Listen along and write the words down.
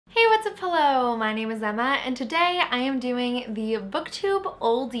what's up? Hello, my name is Emma and today I am doing the booktube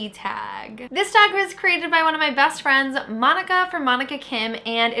oldie tag. This tag was created by one of my best friends, Monica from Monica Kim,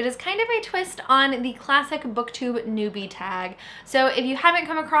 and it is kind of a twist on the classic booktube newbie tag. So if you haven't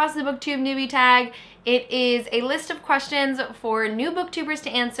come across the booktube newbie tag, it is a list of questions for new booktubers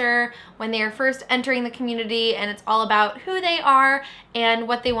to answer when they are first entering the community, and it's all about who they are and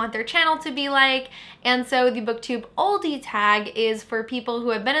what they want their channel to be like. And so the booktube oldie tag is for people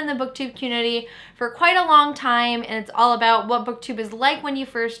who have been in the booktube community for quite a long time, and it's all about what booktube is like when you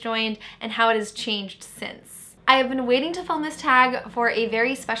first joined and how it has changed since. I have been waiting to film this tag for a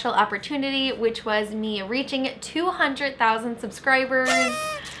very special opportunity, which was me reaching 200,000 subscribers.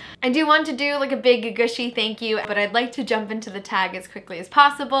 I do want to do like a big gushy thank you, but I'd like to jump into the tag as quickly as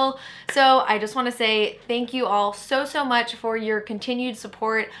possible. So I just want to say thank you all so much for your continued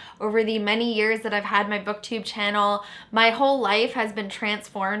support over the many years that I've had my booktube channel. My whole life has been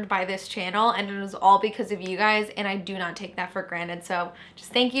transformed by this channel, and it was all because of you guys, and I do not take that for granted. So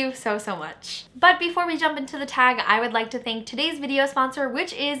just thank you so much. But before we jump into the tag, I would like to thank today's video sponsor,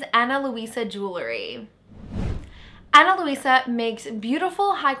 which is Luisa Jewelry. Luisa makes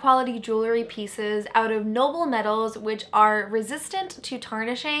beautiful high-quality jewelry pieces out of noble metals which are resistant to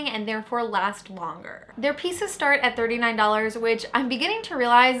tarnishing and therefore last longer. Their pieces start at $39, which I'm beginning to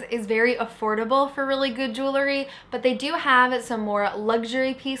realize is very affordable for really good jewelry, but they do have some more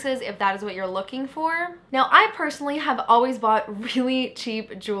luxury pieces if that is what you're looking for. Now, I personally have always bought really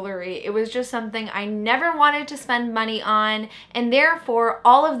cheap jewelry. It was just something I never wanted to spend money on, and therefore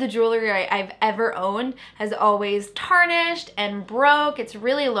all of the jewelry I've ever owned has always tarnished and broke. It's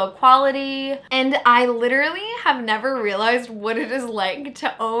really low quality, and I literally have never realized what it is like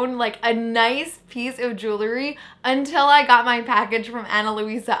to own like a nice piece of jewelry until I got my package from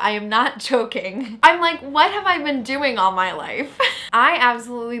Luisa. I am not joking. I'm like, what have I been doing all my life? I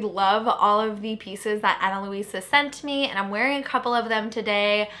absolutely love all of the pieces that Luisa sent me, and I'm wearing a couple of them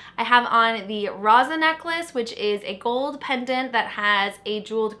today. I have on the Ravn necklace, which is a gold pendant that has a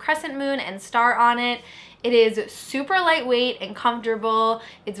jeweled crescent moon and star on it. It is super lightweight and comfortable.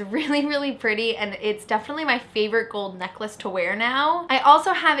 It's really pretty, and it's definitely my favorite gold necklace to wear now. I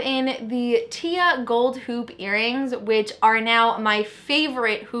also have in the Atiya gold hoop earrings, which are now my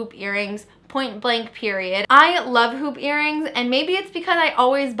favorite hoop earrings, point blank period. I love hoop earrings, and maybe it's because I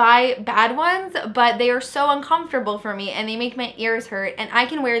always buy bad ones, but they are so uncomfortable for me and they make my ears hurt, and I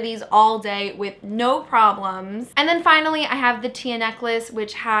can wear these all day with no problems. And then finally, I have the Atiya necklace,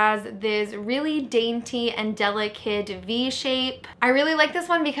 which has this really dainty and delicate V shape. I really like this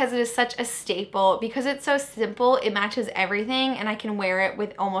one because it is such a staple. Because it's so simple, it matches everything, and I can wear it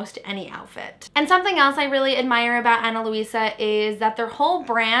with almost any outfit. And something else I really admire about Luisa is that their whole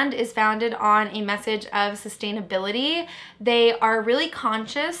brand is founded on a message of sustainability. They are really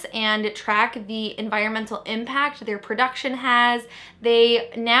conscious and track the environmental impact their production has. They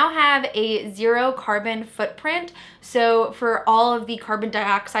now have a zero carbon footprint. So for all of the carbon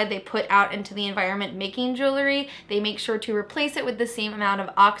dioxide they put out into the environment making jewelry, they make sure to replace it with the same amount of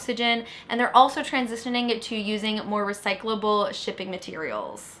oxygen, and they're also transitioning it to using more recyclable shipping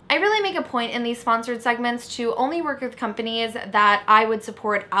materials. I really make a point in these sponsored segments to only work with companies that I would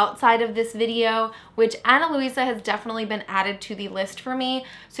support outside of this video, which Luisa has definitely been added to the list for me.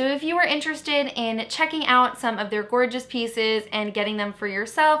 So if you are interested in checking out some of their gorgeous pieces and getting them for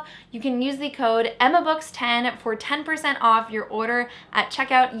yourself, you can use the code emmmabooks10 for 10% off your order at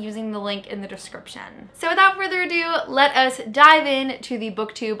checkout using the link in the description. So without further ado, let us dive in to the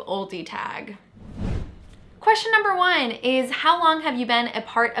booktube oldie tag. Question number one is, how long have you been a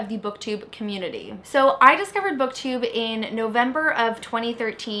part of the booktube community? So I discovered booktube in November of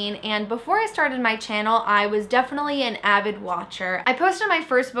 2013, and before I started my channel, I was definitely an avid watcher. I posted my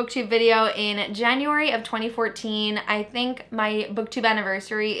first booktube video in January of 2014. I think my booktube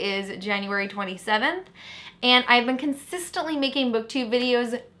anniversary is January 27th. And I've been consistently making booktube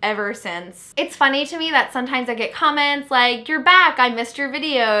videos ever since. It's funny to me that sometimes I get comments like, "You're back, I missed your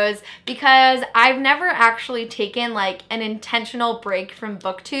videos," because I've never actually taken like an intentional break from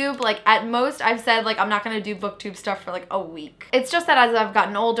booktube. Like at most I've said like I'm not gonna do booktube stuff for like a week. It's just that as I've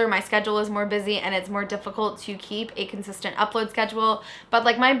gotten older, my schedule is more busy and it's more difficult to keep a consistent upload schedule. But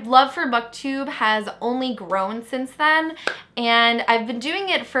like my love for booktube has only grown since then, and I've been doing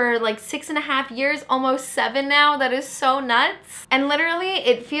it for like 6.5 years, almost 7 now. That is so nuts. And literally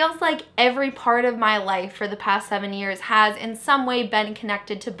it feels like every part of my life for the past 7 years has in some way been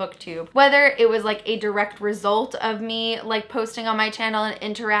connected to booktube. Whether it was like a direct result of me like posting on my channel and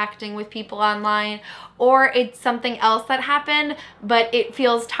interacting with people online, or it's something else that happened, but it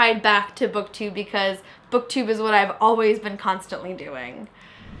feels tied back to booktube because booktube is what I've always been constantly doing.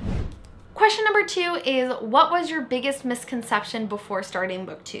 Question number 2 is, what was your biggest misconception before starting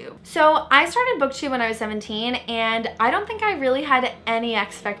BookTube? So I started BookTube when I was 17, and I don't think I really had any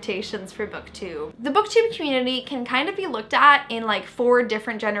expectations for BookTube. The BookTube community can kind of be looked at in like 4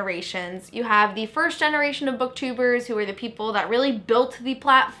 different generations. You have the first generation of BookTubers, who are the people that really built the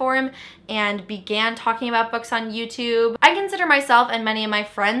platform and began talking about books on YouTube. I consider myself and many of my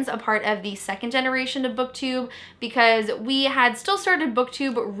friends a part of the second generation of BookTube because we had still started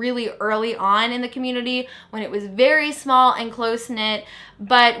BookTube really early on in the community when it was very small and close-knit,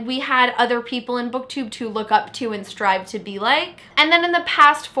 but we had other people in BookTube to look up to and strive to be like. And then in the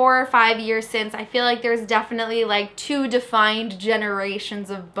past 4 or 5 years since, I feel like there's definitely like 2 defined generations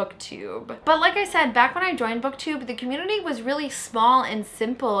of BookTube. But like I said, back when I joined BookTube, the community was really small and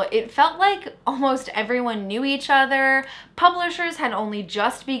simple. It felt like almost everyone knew each other. Publishers had only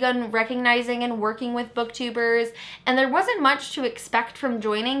just begun recognizing and working with BookTubers, and there wasn't much to expect from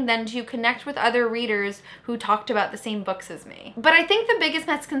joining than to connect with other readers who talked about the same books as me. But I think the biggest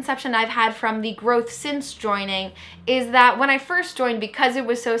misconception I've had from the growth since joining is that when I first joined, because it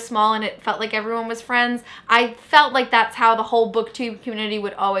was so small and it felt like everyone was friends, I felt like that's how the whole BookTube community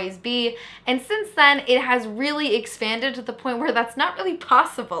would always be. And since then, it has really expanded to the point where that's not really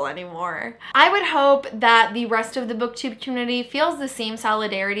possible anymore. I would hope that the rest of the BookTube community feels the same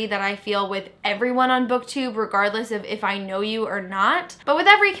solidarity that I feel with everyone on BookTube, regardless of if I know you or not. But with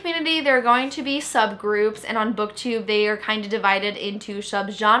every community, there are going to be subgroups, and on BookTube, they are kind of divided into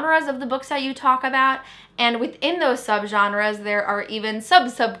subgenres of the books that you talk about. And within those subgenres, there are even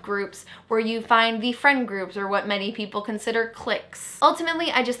subgroups where you find the friend groups, or what many people consider cliques.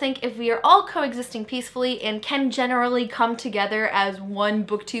 Ultimately, I just think if we are all coexisting peacefully and can generally come together as one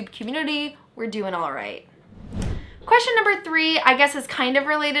BookTube community, we're doing all right. Question number 3, I guess, is kind of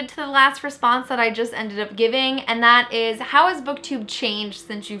related to the last response that I just ended up giving, and that is, how has BookTube changed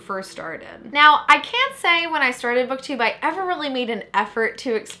since you first started? Now, I can't say when I started BookTube I ever really made an effort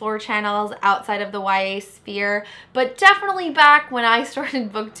to explore channels outside of the YA sphere, but definitely back when I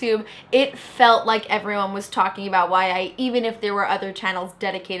started BookTube, it felt like everyone was talking about YA, even if there were other channels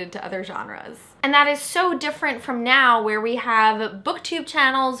dedicated to other genres. And that is so different from now, where we have BookTube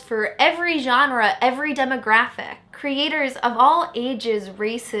channels for every genre, every demographic. Creators of all ages,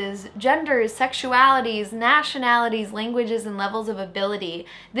 races, genders, sexualities, nationalities, languages, and levels of ability.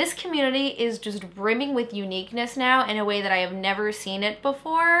 This community is just brimming with uniqueness now in a way that I have never seen it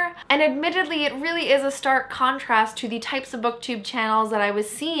before. And admittedly, it really is a stark contrast to the types of BookTube channels that I was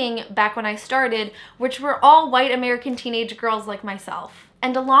seeing back when I started, which were all white American teenage girls like myself.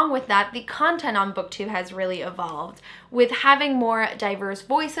 And along with that, the content on BookTube has really evolved. With having more diverse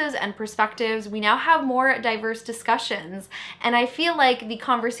voices and perspectives, we now have more diverse discussions. And I feel like the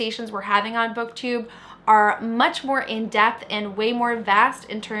conversations we're having on BookTube are much more in-depth and way more vast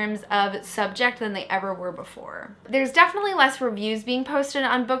in terms of subject than they ever were before. There's definitely less reviews being posted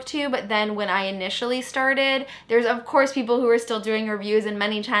on BookTube than when I initially started. There's of course people who are still doing reviews in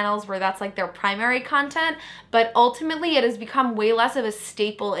many channels where that's like their primary content, but ultimately it has become way less of a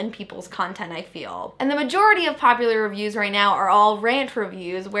staple in people's content, I feel. And the majority of popular reviews right now are all rant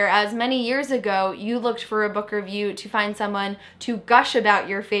reviews, whereas many years ago you looked for a book review to find someone to gush about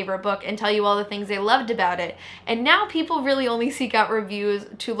your favorite book and tell you all the things they loved about it. And now people really only seek out reviews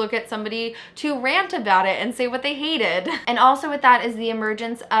to look at somebody to rant about it and say what they hated. And also with that is the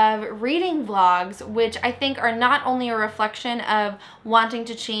emergence of reading vlogs, which I think are not only a reflection of wanting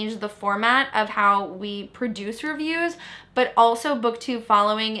to change the format of how we produce reviews, but also BookTube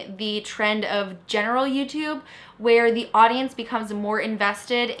following the trend of general YouTube, where the audience becomes more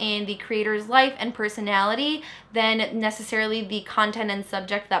invested in the creator's life and personality than necessarily the content and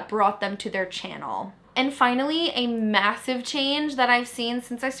subject that brought them to their channel. And finally, a massive change that I've seen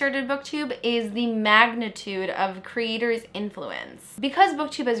since I started BookTube is the magnitude of creators' influence. Because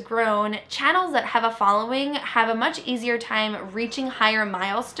BookTube has grown, channels that have a following have a much easier time reaching higher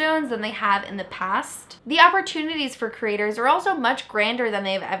milestones than they have in the past. The opportunities for creators are also much grander than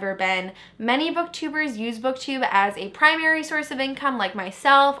they've ever been. Many BookTubers use BookTube as a primary source of income, like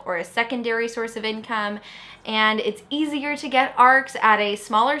myself, or a secondary source of income. And it's easier to get ARCs at a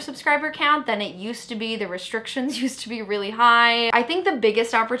smaller subscriber count than it used to be. The restrictions used to be really high. I think the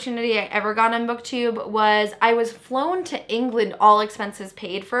biggest opportunity I ever got on BookTube was I was flown to England, all expenses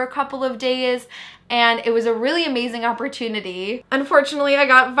paid, for a couple of days, and it was a really amazing opportunity. Unfortunately, I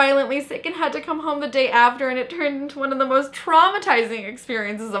got violently sick and had to come home the day after, and it turned into one of the most traumatizing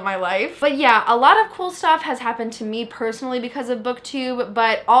experiences of my life. But yeah, a lot of cool stuff has happened to me personally because of BookTube,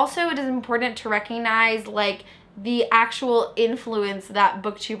 but also it is important to recognize, like, the actual influence that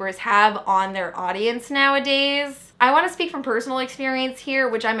booktubers have on their audience nowadays. I want to speak from personal experience here,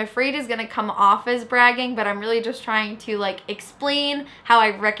 which I'm afraid is going to come off as bragging, but I'm really just trying to like explain how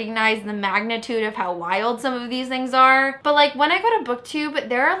I recognize the magnitude of how wild some of these things are. But like when I go to booktube,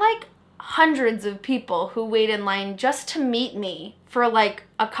 there are like hundreds of people who wait in line just to meet me for like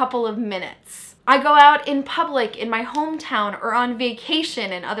a couple of minutes. I go out in public in my hometown or on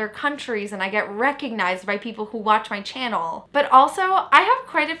vacation in other countries and I get recognized by people who watch my channel. But also, I have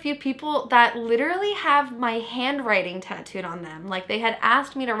quite a few people that literally have my handwriting tattooed on them. Like they had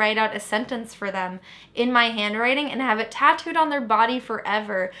asked me to write out a sentence for them in my handwriting and have it tattooed on their body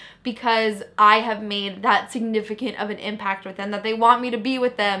forever because I have made that significant of an impact with them, that they want me to be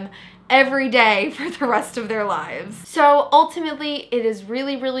with them every day for the rest of their lives. So ultimately, it is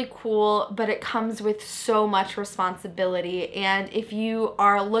really, really cool, but it comes with so much responsibility. And if you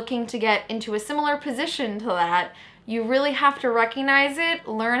are looking to get into a similar position to that, you really have to recognize it,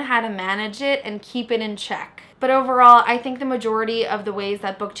 learn how to manage it, and keep it in check. But overall, I think the majority of the ways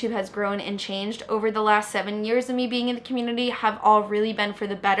that BookTube has grown and changed over the last 7 years of me being in the community have all really been for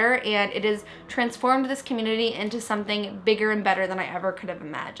the better, and it has transformed this community into something bigger and better than I ever could have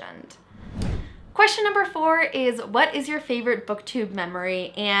imagined. Question number 4 is, what is your favorite BookTube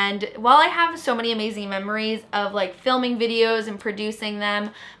memory? And while I have so many amazing memories of like filming videos and producing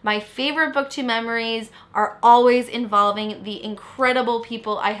them, my favorite BookTube memories are always involving the incredible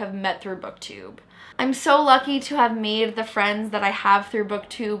people I have met through BookTube. I'm so lucky to have made the friends that I have through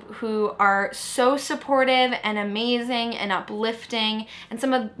BookTube who are so supportive and amazing and uplifting, and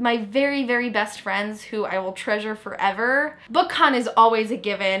some of my very, very best friends who I will treasure forever. BookCon is always a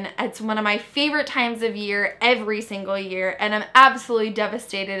given. It's one of my favorite times of year every single year, and I'm absolutely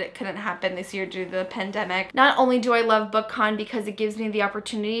devastated it couldn't happen this year due to the pandemic. Not only do I love BookCon because it gives me the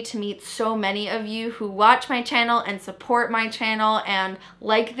opportunity to meet so many of you who watch my channel and support my channel and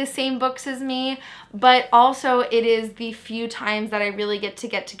like the same books as me, but also it is the few times that I really get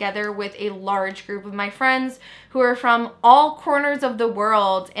together with a large group of my friends who are from all corners of the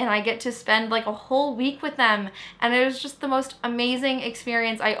world, and I get to spend like a whole week with them, and it is just the most amazing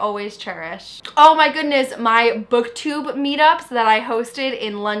experience I always cherish. Oh my goodness, my BookTube meetups that I hosted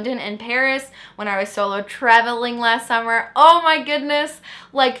in London and Paris when I was solo traveling last summer, oh my goodness,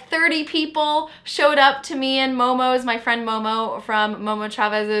 like 30 people showed up to me and Momo's, my friend Momo from Momo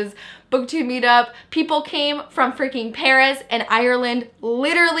Chavez's BookTube meetup. People came from freaking Paris and Ireland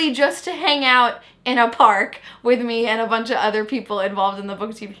literally just to hang out in a park with me and a bunch of other people involved in the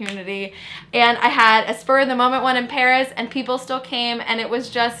BookTube community. And I had a spur of the moment one in Paris and people still came, and it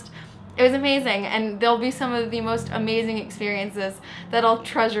was amazing, and there'll be some of the most amazing experiences that I'll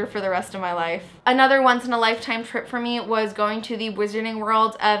treasure for the rest of my life. Another once-in-a-lifetime trip for me was going to the Wizarding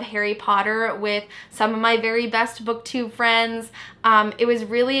World of Harry Potter with some of my very best BookTube friends. It was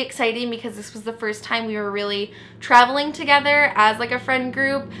really exciting because this was the first time we were really traveling together as like a friend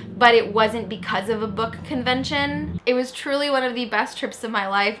group, but it wasn't because of a book convention. It was truly one of the best trips of my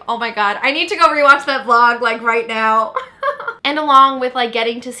life. Oh my god, I need to go rewatch that vlog like right now. And along with like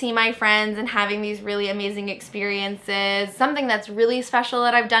getting to see my friends and having these really amazing experiences, something that's really special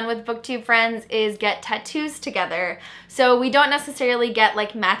that I've done with BookTube friends is get tattoos together. So we don't necessarily get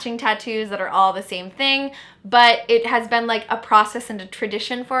like matching tattoos that are all the same thing, but it has been like a process and a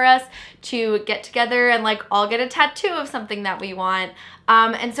tradition for us to get together and like all get a tattoo of something that we want.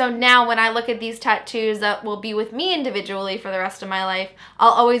 And so now when I look at these tattoos that will be with me individually for the rest of my life, I'll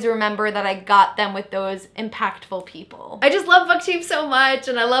always remember that I got them with those impactful people. I just love BookTube so much,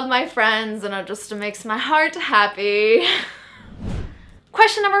 and I love my friends, and it just makes my heart happy.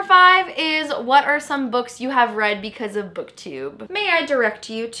 Question number 5 is, what are some books you have read because of BookTube? May I direct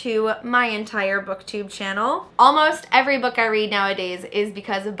you to my entire BookTube channel? Almost every book I read nowadays is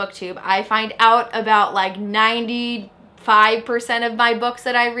because of BookTube. I find out about like 95% of my books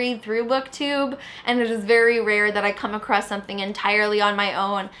that I read through BookTube, and it is very rare that I come across something entirely on my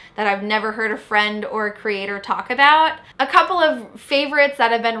own that I've never heard a friend or a creator talk about. A couple of favorites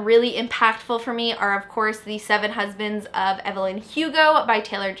that have been really impactful for me are, of course, The 7 Husbands of Evelyn Hugo by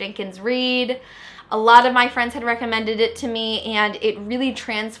Taylor Jenkins Reid. A lot of my friends had recommended it to me, and it really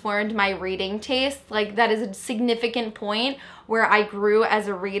transformed my reading taste. Like, that is a significant point where I grew as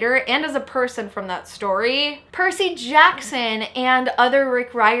a reader and as a person from that story. Percy Jackson and other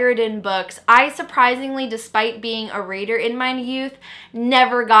Rick Riordan books. I surprisingly, despite being a reader in my youth,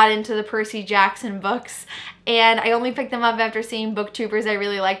 never got into the Percy Jackson books. and I only picked them up after seeing booktubers I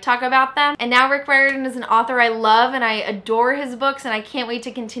really like talk about them. And now Rick Riordan is an author I love and I adore his books, and I can't wait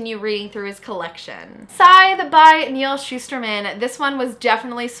to continue reading through his collection. Scythe by Neil Shusterman. This one was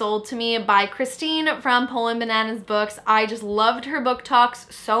definitely sold to me by Christine from Poland Bananas Books. I just loved her book talks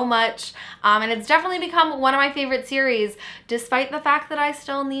so much, and it's definitely become one of my favorite series, despite the fact that I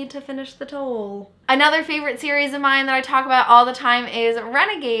still need to finish the Toll. Another favorite series of mine that I talk about all the time is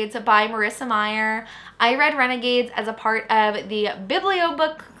Renegades by Marissa Meyer. I read Renegades as a part of the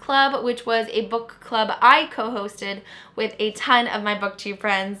Bibliobook Club, which was a book club I co-hosted with a ton of my booktube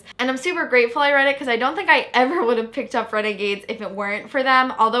friends. And I'm super grateful I read it because I don't think I ever would have picked up Renegades if it weren't for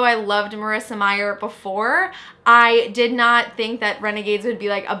them. Although I loved Marissa Meyer before, I did not think that Renegades would be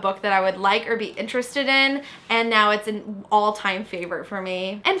like a book that I would like or be interested in, and now it's an all-time favorite for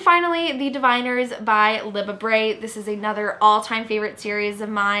me. And finally, The Diviners by Libba Bray. This is another all-time favorite series of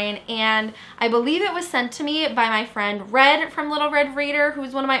mine, and I believe it was sent to me by my friend Red from Little Red Reader,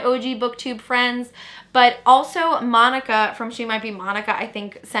 who's one of my OG booktube friends. But also Monica from She Might Be Monica, I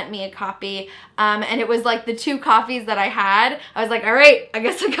think, sent me a copy. And it was like the 2 copies that I had. I was like, all right, I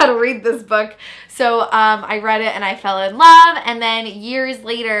guess I gotta read this book. So I read it and I fell in love. And then years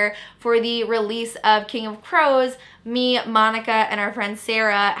later, for the release of King of Crows, me, Monica, and our friend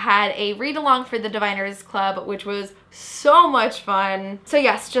Sarah had a read-along for the Diviners Club, which was so much fun. So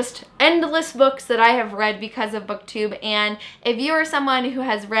yes, just endless books that I have read because of booktube. And if you are someone who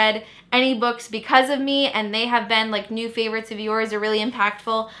has read any books because of me and they have been like new favorites of yours or really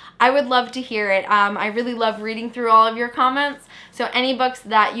impactful, I would love to hear it. I really love reading through all of your comments. So any books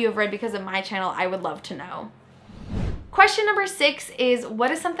that you have read because of my channel, I would love to know. Question number 6 is,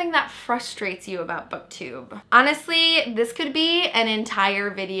 what is something that frustrates you about booktube? Honestly, this could be an entire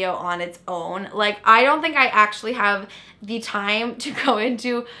video on its own. Like, I don't think I actually have the time to go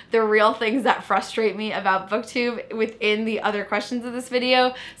into the real things that frustrate me about booktube within the other questions of this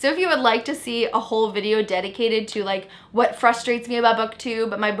video. So if you would like to see a whole video dedicated to like what frustrates me about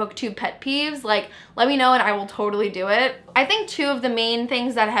booktube, my booktube pet peeves, like let me know and I will totally do it. I think 2 of the main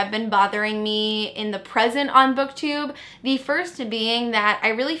things that have been bothering me in the present on booktube, the first being that I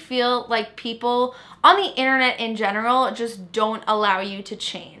really feel like people on the internet in general just don't allow you to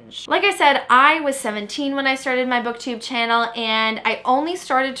change. Like I said, I was 17 when I started my booktube channel, and I only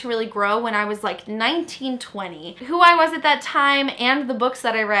started to really grow when I was like 19, 20. Who I was at that time and the books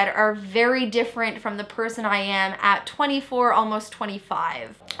that I read are very different from the person I am at 24, almost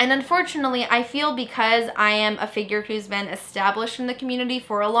 25. And unfortunately, I feel because I am a figure who's been established in the community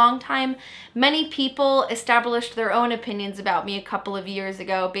for a long time, many people established their own opinions about me a couple of years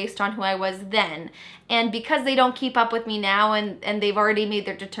ago based on who I was then. And because they don't keep up with me now and they've already made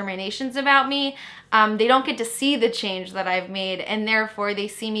their determinations about me, they don't get to see the change that I've made, and therefore they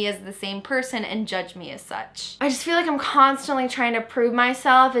see me as the same person and judge me as such. I just feel like I'm constantly trying to prove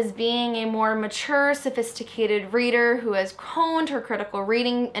myself as being a more mature, sophisticated reader who has honed her critical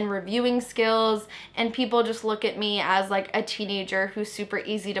reading and reviewing skills, and people just look at me as like a teenager who's super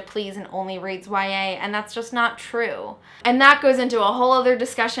easy to please and only reads YA, and that's just not true. And that goes into a whole other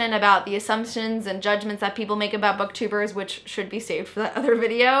discussion about the assumptions and judgments that people make about booktubers, which should be saved for that other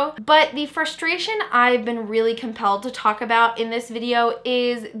video. But the frustration I've been really compelled to talk about in this video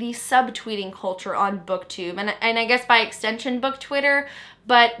is the subtweeting culture on booktube, and I guess by extension book Twitter,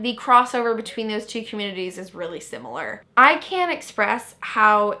 but the crossover between those 2 communities is really similar. I can't express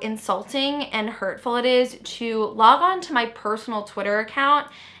how insulting and hurtful it is to log on to my personal Twitter account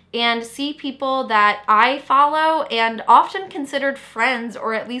and see people that I follow and often considered friends,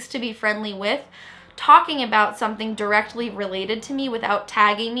 or at least to be friendly with, talking about something directly related to me without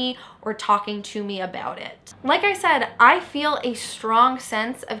tagging me or talking to me about it. Like I said, I feel a strong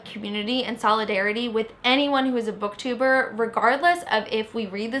sense of community and solidarity with anyone who is a booktuber, regardless of if we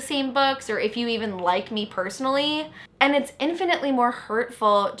read the same books or if you even like me personally. And it's infinitely more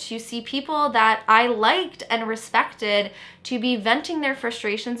hurtful to see people that I liked and respected to be venting their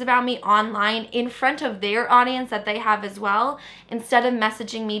frustrations about me online in front of their audience that they have as well, instead of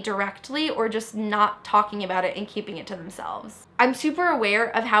messaging me directly or just not talking about it and keeping it to themselves. I'm super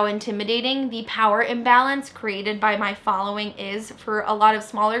aware of how intimidating the power imbalance created by my following is for a lot of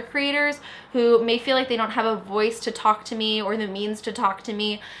smaller creators who may feel like they don't have a voice to talk to me or the means to talk to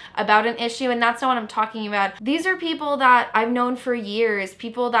me about an issue, and that's not what I'm talking about. These are people that I've known for years,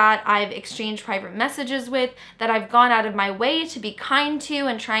 people that I've exchanged private messages with, that I've gone out of my way to be kind to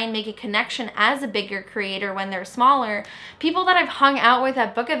and try and make a connection as a bigger creator when they're smaller, people that I've hung out with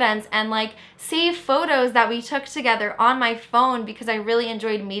at book events and like save photos that we took together on my phone because I really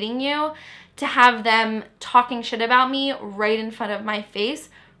enjoyed meeting you. To have them talking shit about me right in front of my face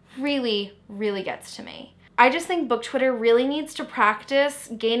really, really gets to me. I just think book Twitter really needs to practice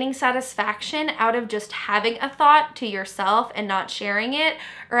gaining satisfaction out of just having a thought to yourself and not sharing it,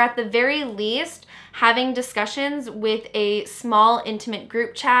 or at the very least, having discussions with a small intimate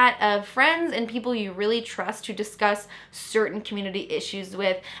group chat of friends and people you really trust to discuss certain community issues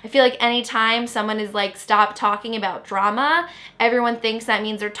with. I feel like anytime someone is like, stop talking about drama, everyone thinks that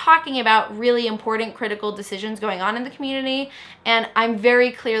means they're talking about really important critical decisions going on in the community, and I'm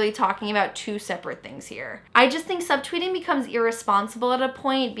very clearly talking about two separate things here. I just think subtweeting becomes irresponsible at a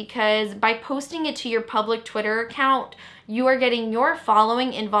point because by posting it to your public Twitter account, you are getting your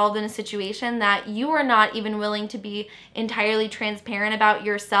following involved in a situation that you are not even willing to be entirely transparent about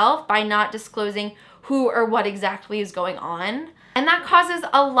yourself by not disclosing who or what exactly is going on. And that causes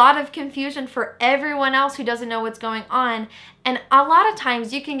a lot of confusion for everyone else who doesn't know what's going on. And a lot of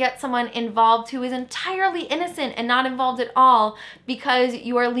times you can get someone involved who is entirely innocent and not involved at all because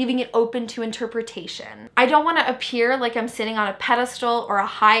you are leaving it open to interpretation. I don't want to appear like I'm sitting on a pedestal or a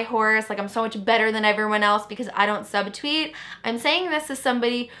high horse, like I'm so much better than everyone else because I don't subtweet. I'm saying this as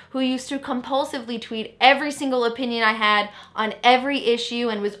somebody who used to compulsively tweet every single opinion I had on every issue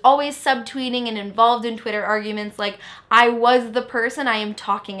and was always subtweeting and involved in Twitter arguments like I was the person I am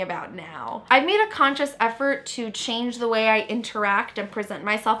talking about now. I've made a conscious effort to change the way I interact and present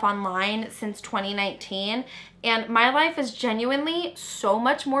myself online since 2019, and my life is genuinely so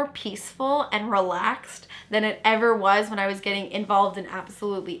much more peaceful and relaxed than it ever was when I was getting involved in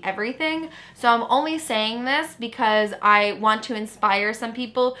absolutely everything. So I'm only saying this because I want to inspire some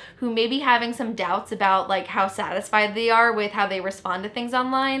people who may be having some doubts about like how satisfied they are with how they respond to things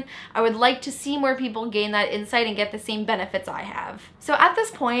online. I would like to see more people gain that insight and get the same benefits I have. So at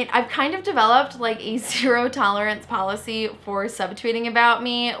this point, I've kind of developed like a zero tolerance policy for subtweeting about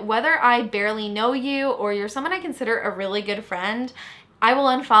me. Whether I barely know you or you're someone I consider a really good friend, I will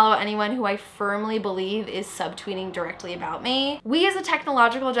unfollow anyone who I firmly believe is subtweeting directly about me. We as a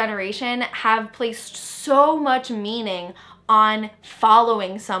technological generation have placed so much meaning on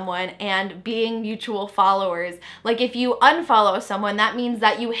following someone and being mutual followers. Like if you unfollow someone, that means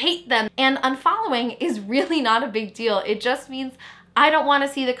that you hate them, and unfollowing is really not a big deal. It just means I don't want to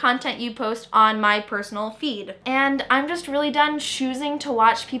see the content you post on my personal feed. And I'm just really done choosing to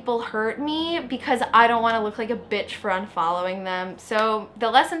watch people hurt me because I don't want to look like a bitch for unfollowing them. So the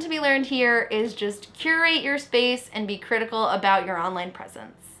lesson to be learned here is just curate your space and be critical about your online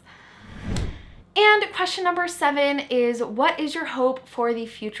presence. And question number 7 is, what is your hope for the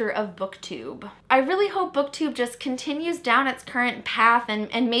future of BookTube? I really hope BookTube just continues down its current path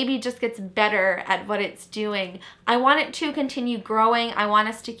and maybe just gets better at what it's doing. I want it to continue growing. I want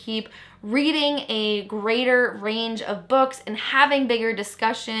us to keep reading a greater range of books and having bigger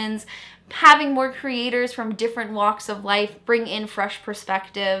discussions, having more creators from different walks of life bring in fresh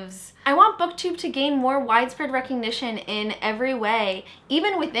perspectives. I want BookTube to gain more widespread recognition in every way,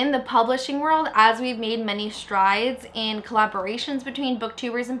 even within the publishing world, as we've made many strides in collaborations between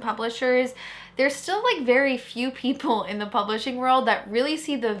booktubers and publishers. There's still like very few people in the publishing world that really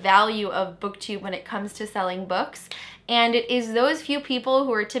see the value of BookTube when it comes to selling books. And it is those few people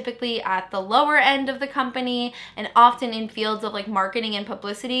who are typically at the lower end of the company and often in fields of like marketing and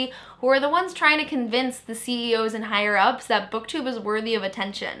publicity who are the ones trying to convince the CEOs and higher ups that BookTube is worthy of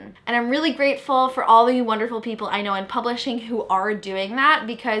attention. And I'm really grateful for all the wonderful people I know in publishing who are doing that,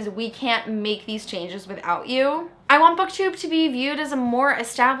 because we can't make these changes without you. I want BookTube to be viewed as a more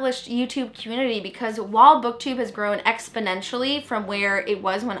established YouTube community, because while BookTube has grown exponentially from where it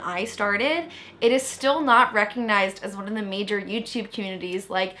was when I started, it is still not recognized as one of the major YouTube communities.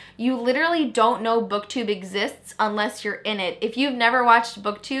 Like, you literally don't know BookTube exists unless you're in it. If you've never watched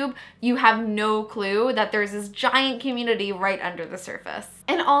BookTube, you have no clue that there's this giant community right under the surface.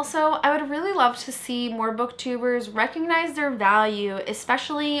 And also, I would really love to see more booktubers recognize their value,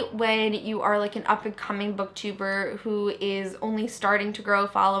 especially when you are like an up-and-coming booktuber who is only starting to grow a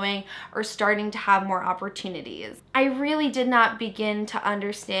following or starting to have more opportunities. I really did not begin to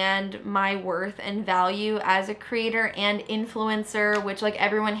understand my worth and value as a creator and influencer, which like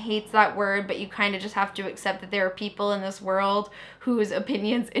everyone hates that word, but you kind of just have to accept that there are people in this world whose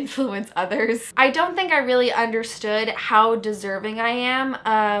opinions influence others. I don't think I really understood how deserving I am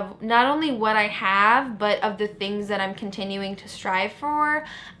of not only what I have, but of the things that I'm continuing to strive for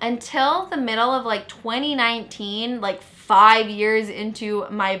until the middle of like 2019, like 5 years into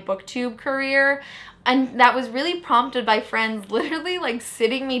my booktube career, And that was really prompted by friends literally like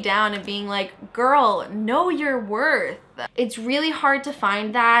sitting me down and being like, girl, know your worth. It's really hard to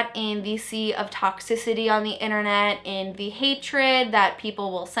find that in the sea of toxicity on the internet, in the hatred that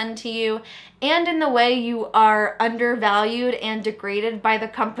people will send to you, and in the way you are undervalued and degraded by the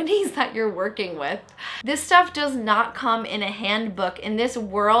companies that you're working with. This stuff does not come in a handbook, and this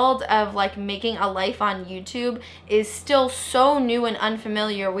world of like making a life on YouTube is still so new and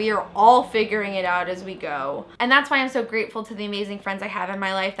unfamiliar. We are all figuring it out as we go. And that's why I'm so grateful to the amazing friends I have in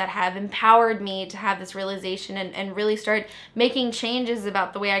my life that have empowered me to have this realization and really start making changes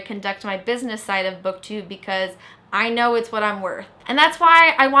about the way I conduct my business side of BookTube, because I know it's what I'm worth. And that's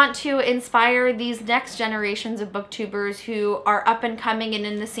why I want to inspire these next generations of booktubers who are up and coming and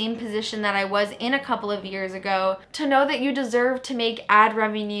in the same position that I was in a couple of years ago, to know that you deserve to make ad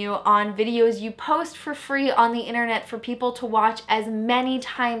revenue on videos you post for free on the internet for people to watch as many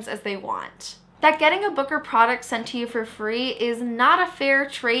times as they want. That getting a book or product sent to you for free is not a fair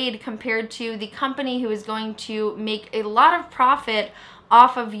trade compared to the company who is going to make a lot of profit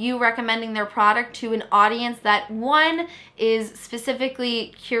off of you recommending their product to an audience that, one, is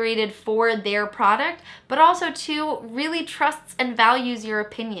specifically curated for their product, but also two, really trusts and values your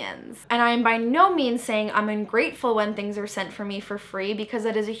opinions. And I am by no means saying I'm ungrateful when things are sent for me for free, because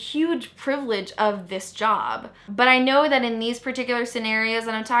that is a huge privilege of this job. But I know that in these particular scenarios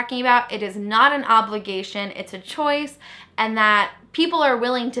that I'm talking about, it is not an obligation, it's a choice, and that people are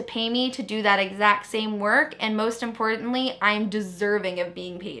willing to pay me to do that exact same work, and most importantly, I'm deserving of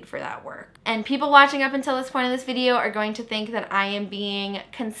being paid for that work. And people watching up until this point in this video are going to think that I am being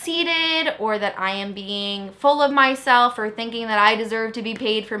conceited, or that I am being full of myself, or thinking that I deserve to be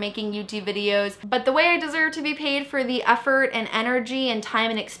paid for making YouTube videos. But the way I deserve to be paid for the effort and energy and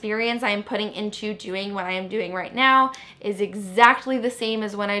time and experience I am putting into doing what I am doing right now is exactly the same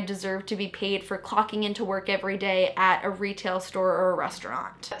as when I deserve to be paid for clocking into work every day at a retail store or a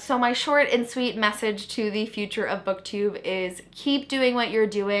restaurant. So my short and sweet message to the future of BookTube is keep doing what you're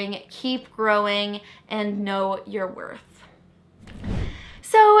doing, keep growing, and know your worth.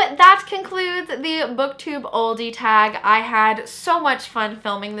 So that concludes the BookTube oldie tag. I had so much fun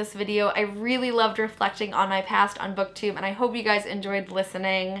filming this video. I really loved reflecting on my past on BookTube, and I hope you guys enjoyed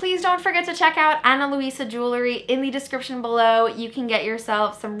listening. Please don't forget to check out Luisa Jewelry in the description below. You can get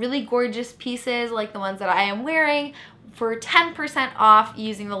yourself some really gorgeous pieces like the ones that I am wearing for 10% off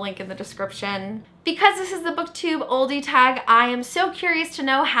using the link in the description. Because this is the BookTube oldie tag, I am so curious to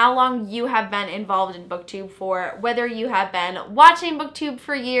know how long you have been involved in BookTube for, whether you have been watching BookTube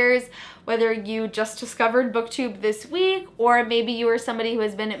for years, whether you just discovered BookTube this week, or maybe you are somebody who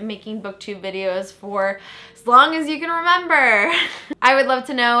has been making BookTube videos for as long as you can remember. I would love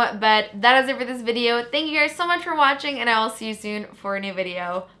to know, but that is it for this video. Thank you guys so much for watching, and I will see you soon for a new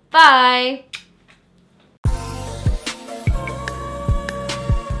video. Bye!